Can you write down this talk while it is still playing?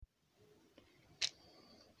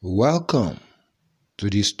Welcome to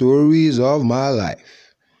the stories of my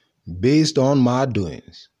life based on my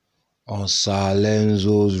doings on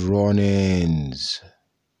Salenzo's runnings.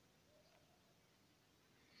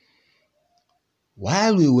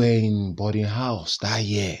 While we were in boarding house that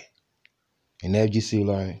year in FGC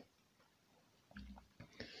Lorry,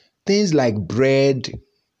 things like bread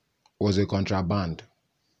was a contraband.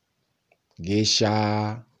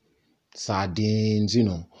 Geisha, sardines,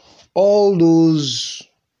 all those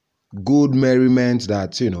good merriment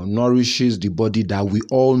that, nourishes the body that we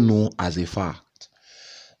all know as a fact.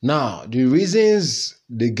 Now, the reasons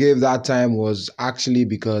they gave that time was actually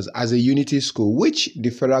because as a unity school, which the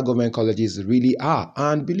federal government colleges really are,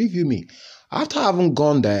 and believe you me, after having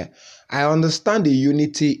gone there, I understand the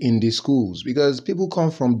unity in the schools because people come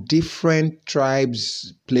from different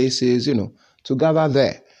tribes, places, to gather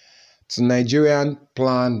there. It's a Nigerian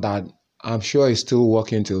plan that I'm sure is still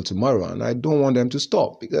working till tomorrow, and I don't want them to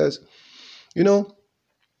stop because,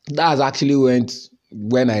 that's actually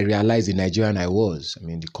when I realized the Nigerian I was. I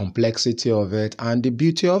mean, the complexity of it and the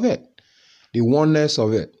beauty of it, the oneness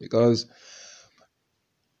of it. Because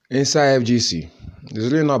inside FGC,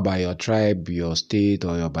 it's really not by your tribe, your state,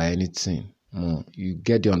 or by anything. You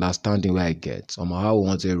get the understanding where I get on how we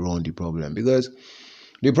want to run the problem. Because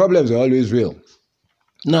the problems are always real.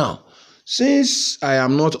 Now, since I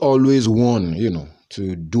am not always one,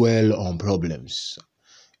 to dwell on problems,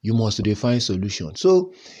 you must define solutions.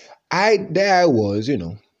 So I was,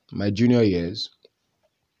 my junior years,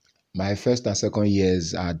 my first and second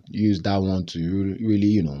years, I used that one to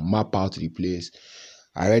really, map out the place.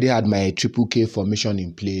 I already had my triple K formation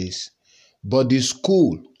in place. But the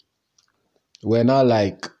school were now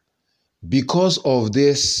like, because of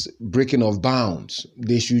this breaking of bounds,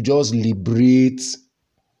 they should just liberate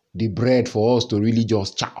the bread for us to really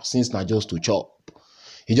just chop, since not just to chop.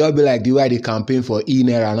 It just be like the way they campaign for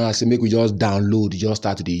e-naira now, say make we just download, just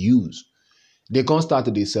start to use. They can't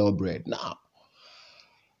start to sell bread. Now,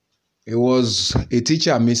 it was a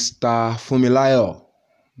teacher, Mr. Fumilayo,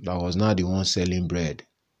 that was now the one selling bread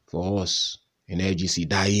for us in LGC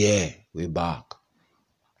that year, way back.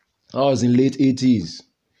 I was in late 80s.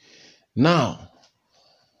 Now,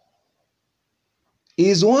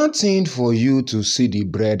 it's one thing for you to see the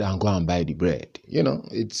bread and go and buy the bread.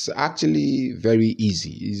 It's actually very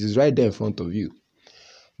easy. It's right there in front of you.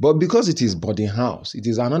 But because it is boarding house, it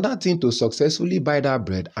is another thing to successfully buy that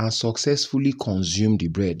bread and successfully consume the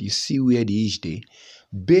bread. You see where the each day,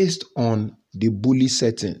 based on the bully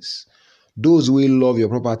settings, those who love your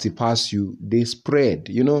property past you, they spread.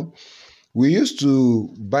 We used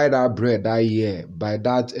to buy that bread that year by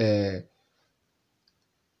that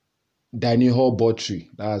dining hall butchery.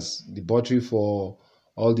 That's the butchery for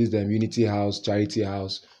all these Unity House, Charity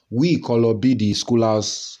House. We color be the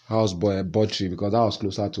schoolhouse house boy butchery because that was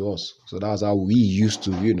closer to us. So that's how we used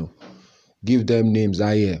to, give them names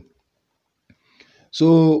that year.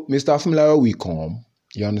 So Mr. Fumilayo will come,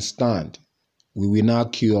 you understand. We will now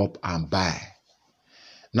queue up and buy.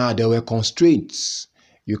 Now there were constraints.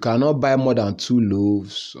 You cannot buy more than 2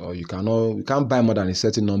 loaves, or you can't buy more than a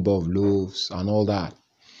certain number of loaves and all that.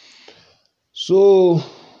 So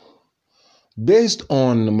based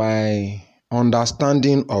on my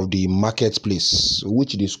understanding of the marketplace,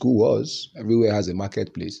 which the school was, everywhere has a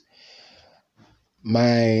marketplace,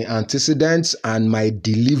 my antecedents and my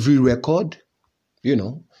delivery record, there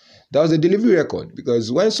was a delivery record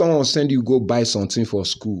because when someone send you go buy something for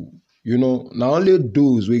school, not only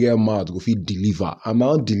those we get mouth go fit deliver. I'm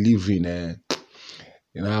out delivering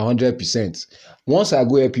 100%. Once I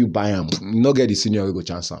go help you buy them, not get the senior we go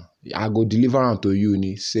chance am. I go deliver them to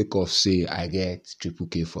you sake of say I get triple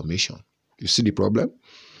K formation. You see the problem?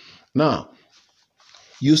 Now,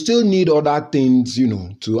 you still need other things,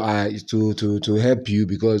 to help you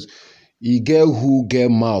because you get who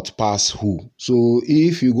get mouth pass who. So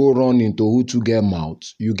if you go run into who to get mouth,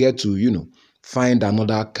 you get to, find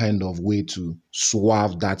another kind of way to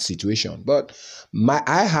swerve that situation. But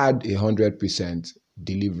I had 100%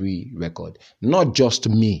 delivery record. Not just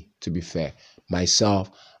me, to be fair.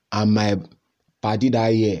 Myself and my party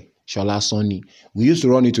that year, Shola Sonny. We used to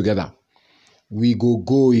run it together. We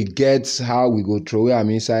go, it gets how we go throw am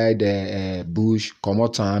inside the bush, come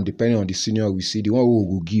out time, depending on the senior we see, the one who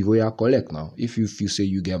will give, we are collect now, if you feel say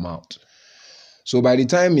you get out. So by the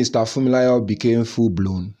time Mr. Fumilayo became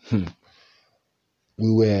full-blown,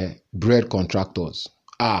 we were bread contractors.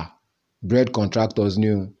 Bread contractors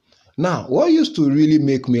knew. Now, what used to really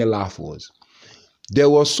make me laugh was, there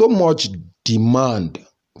was so much demand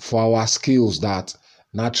for our skills that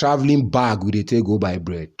now traveling bag we dey take go buy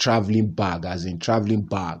bread. Traveling bag, as in traveling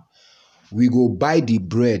bag. we go buy the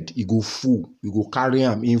bread, e go full, we go carry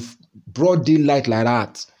am in broad daylight like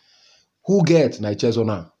that. Who get na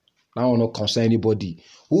Chezona? That will not concern anybody.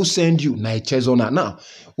 Who send you? Na Chezona. Now,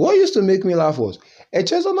 what used to make me laugh was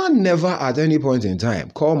Chezona never at any point in time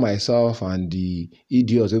call myself and the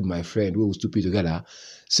idiots with my friend who was stupid together,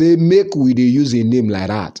 say make we dey use a name like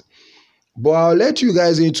that. But I'll let you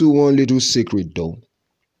guys into one little secret though.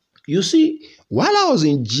 You see, while I was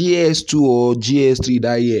in GS2 or GS3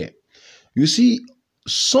 that year, you see,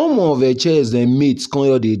 some of the chairs their mates come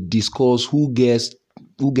here, they discuss who get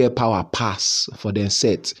power pass for their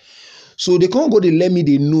set. So they can't go, they let me,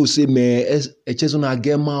 they know, say, man, Chezona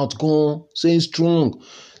get mouth gone, saying strong.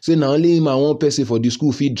 Say, now only him and one person for the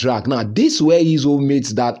school fit drag. Now, this were his old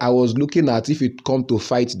mates that I was looking at if it come to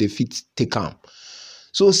fight, they fit take him.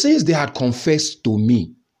 So since they had confessed to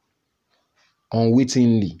me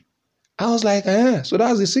unwittingly, I was like, so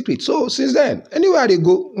that's the secret. So since then, anywhere they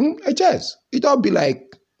go, HS, it'll be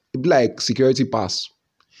like security pass.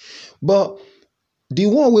 But the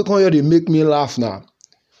one we come here, they make me laugh now.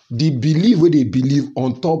 The belief where they believe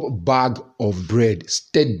on top bag of bread,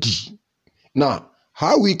 steady. Now,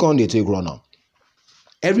 how we can they take run now?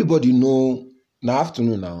 Everybody know, now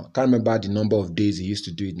afternoon now, can't remember the number of days he used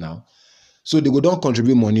to do it now. So they go don't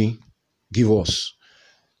contribute money, give us.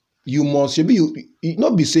 You must, you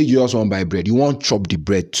not be say you just want buy bread, you want chop the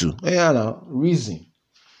bread too. Yeah, now, reason.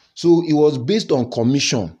 So it was based on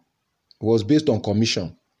commission.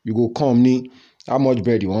 You go come me, how much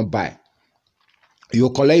bread you want buy. You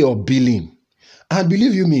collect your billing. And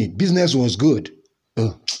believe you me, business was good.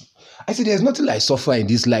 I said, there's nothing like suffer in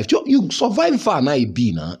this life. You survive far now it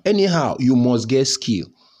be now. Anyhow, you must get skill.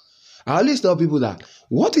 I always tell people that,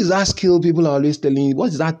 what is that skill people are always telling you? What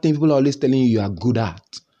is that thing people are always telling you are good at?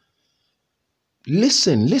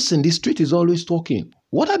 Listen, the street is always talking.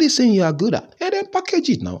 What are they saying you are good at? And then package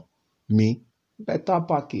it now. Me, better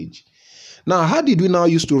package. Now, how did we now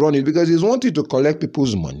used to run it? Because it's wanting to collect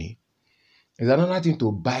people's money. It's another thing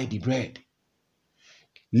to buy the bread.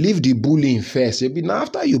 Leave the bullying first. Now,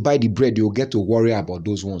 after you buy the bread, you'll get to worry about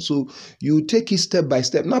those ones. So you take it step by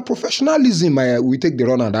step. Now, professionalism, we take the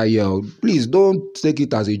run on that year. Please don't take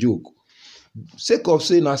it as a joke. Sake of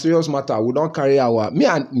saying a serious matter, we don't carry our me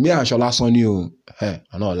and Shola Sonny. I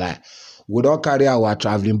not lie. We don't carry our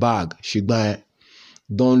traveling bag. Shigban,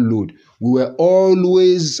 don't load. We were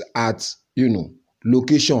always at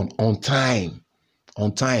location on time.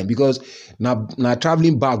 Because now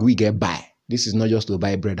traveling bag we get buy. This is not just to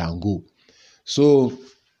buy bread and go. So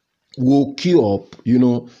we'll queue up,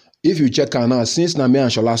 if you check out now, since na me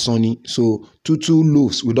and Shola Sonny, so two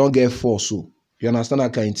loaves, we don't get 4. So you understand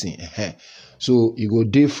that kind of thing? So you go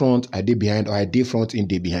day front, I day behind, or I day front in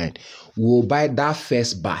day behind. We'll buy that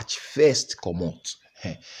first batch, come out.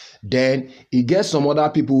 Then it gets some other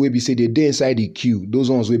people will be say they day inside the queue. Those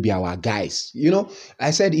ones will be our guys.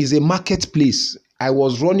 I said it's a marketplace. I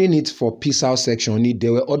was running it for Peace House section.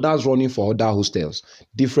 There were others running for other hostels.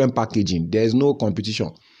 Different packaging. There's no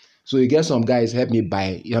competition. So you get some guys help me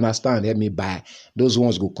buy. You understand? Help me buy. Those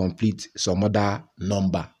ones go complete some other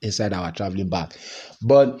number inside our traveling bag.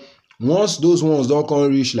 But once those ones don't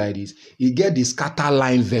come reach like this, you get the scatter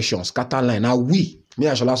line version. Scatter line. Now me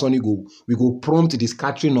and Shola Sonny we go prompt the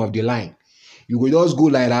scattering of the line. You go just go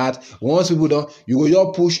like that. Once people don't, you go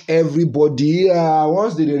just push everybody.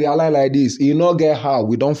 Once they realize like this, you not get how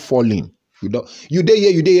we don't fall in. You there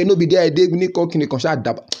here, no be there. They need cooking.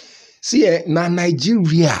 See, now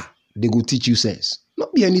Nigeria, they go teach you sense.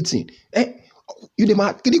 Not be anything. You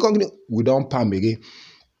demand. We don't palm again.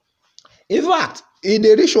 In fact, in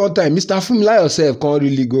the short time, Mr. Fumila yourself can't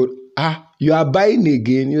really go. You are buying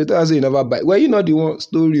again. You tell us you never buy. Well, you know the one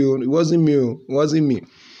story. It wasn't me.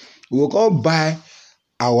 We will come buy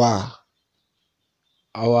our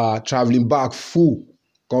traveling bag full.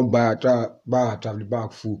 Come buy our traveling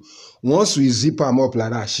bag full. Once we zip them up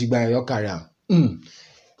like that, she buy your carrier.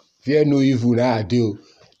 Fear no evil now, deal.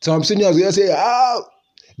 Some seniors will say,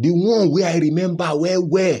 the one where I remember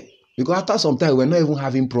where. Because after some time, we're not even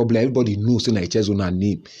having problem. Everybody knows in Chezona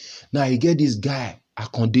name. Now you get this guy,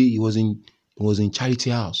 Akonde, he was in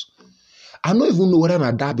Charity House. I don't even know whether or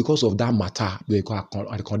not that because of that matter.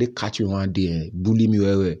 Because they catch me one day, bully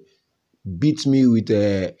me, beat me with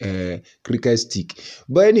a cricket stick.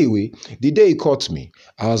 But anyway, the day he caught me,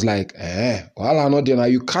 I was like, well, I'm not there now.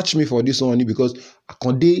 You catch me for this one because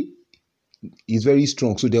Akonde is very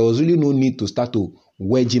strong. So there was really no need to start to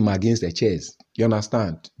wedge him against the chairs. You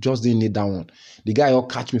understand? Just didn't need that one. The guy all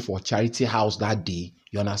catch me for Charity House that day.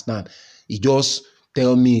 You understand? He just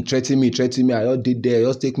threaten me. I just did there.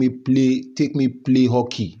 Just take me play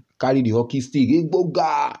hockey. Carry the hockey stick.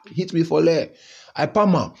 Hit me for leg. I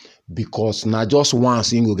palm him. because na just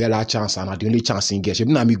once him go get that chance and na the only chance him get. Shebi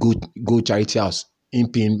na me go charity house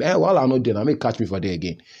in pain. While I not there, na me catch me for there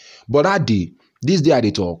again. But that day, this day I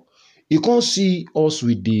dey talk, he can't see us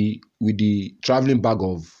with the traveling bag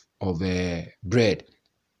of bread.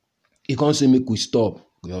 He can't say make we stop.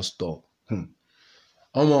 We just stop.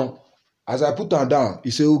 As I put am down,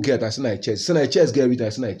 he say who get? I say na chest. He say na chest get everything. I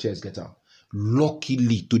say na chest get am.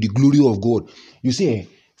 Luckily, to the glory of God, you see,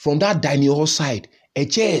 from that dining hall side, a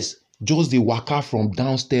chest just dey waka from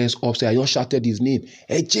downstairs upstairs. I just shouted his name.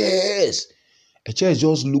 A chest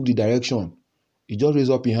just look the direction. He just raise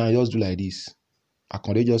up his hand, just do like this. I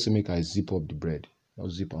can't just say make I zip up the bread.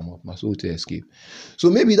 Just zip am up. My soul to escape. So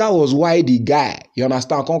maybe that was why the guy, you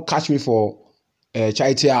understand, can't catch me for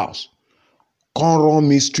charity house. Can't run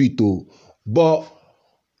me street though. But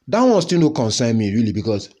that one still no concern me really,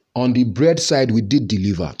 because on the bread side we did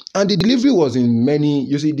deliver. And the delivery was in many,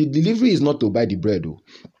 you see, the delivery is not to buy the bread though.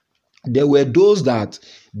 There were those that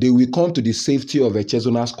they will come to the safety of a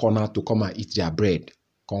Chezona's corner to come and eat their bread.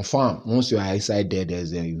 Confirm. Once you're outside there,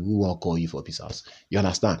 there's a who won't call you for pizzas. You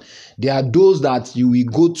understand? There are those that you will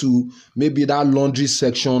go to maybe that laundry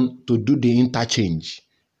section to do the interchange.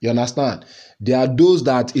 You understand? There are those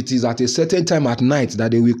that it is at a certain time at night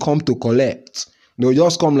that they will come to collect. They'll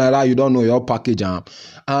just come like that, you don't know your package.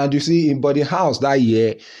 And you see, in Body House that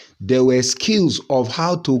year, there were skills of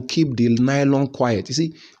how to keep the nylon quiet. You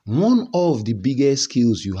see, one of the biggest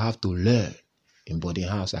skills you have to learn in Body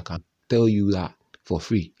House, I can tell you that for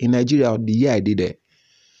free. In Nigeria, the year I did it,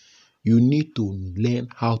 you need to learn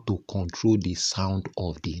how to control the sound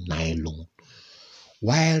of the nylon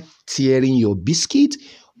while tearing your biscuit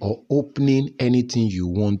or opening anything you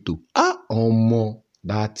want to.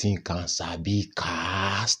 That thing can be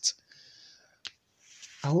cast.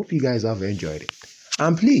 I hope you guys have enjoyed it.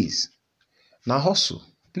 And please, now hustle.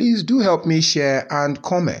 Please do help me share and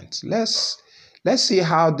comment. Let's see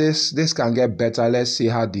how this can get better. Let's see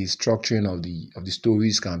how the structuring of the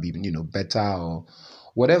stories can be, better, or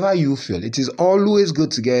whatever you feel. It is always good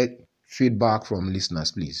to get feedback from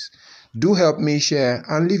listeners, please. Do help me share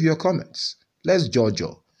and leave your comments. Let's judge.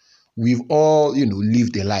 We've all,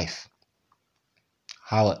 lived a life.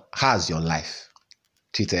 How has your life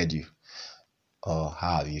treated you? Or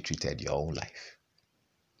how have you treated your own life?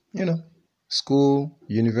 School,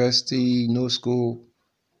 university, no school.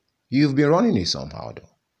 You've been running it somehow though.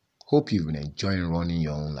 Hope you've been enjoying running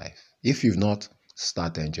your own life. If you've not,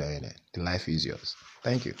 start enjoying it. The life is yours.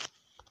 Thank you.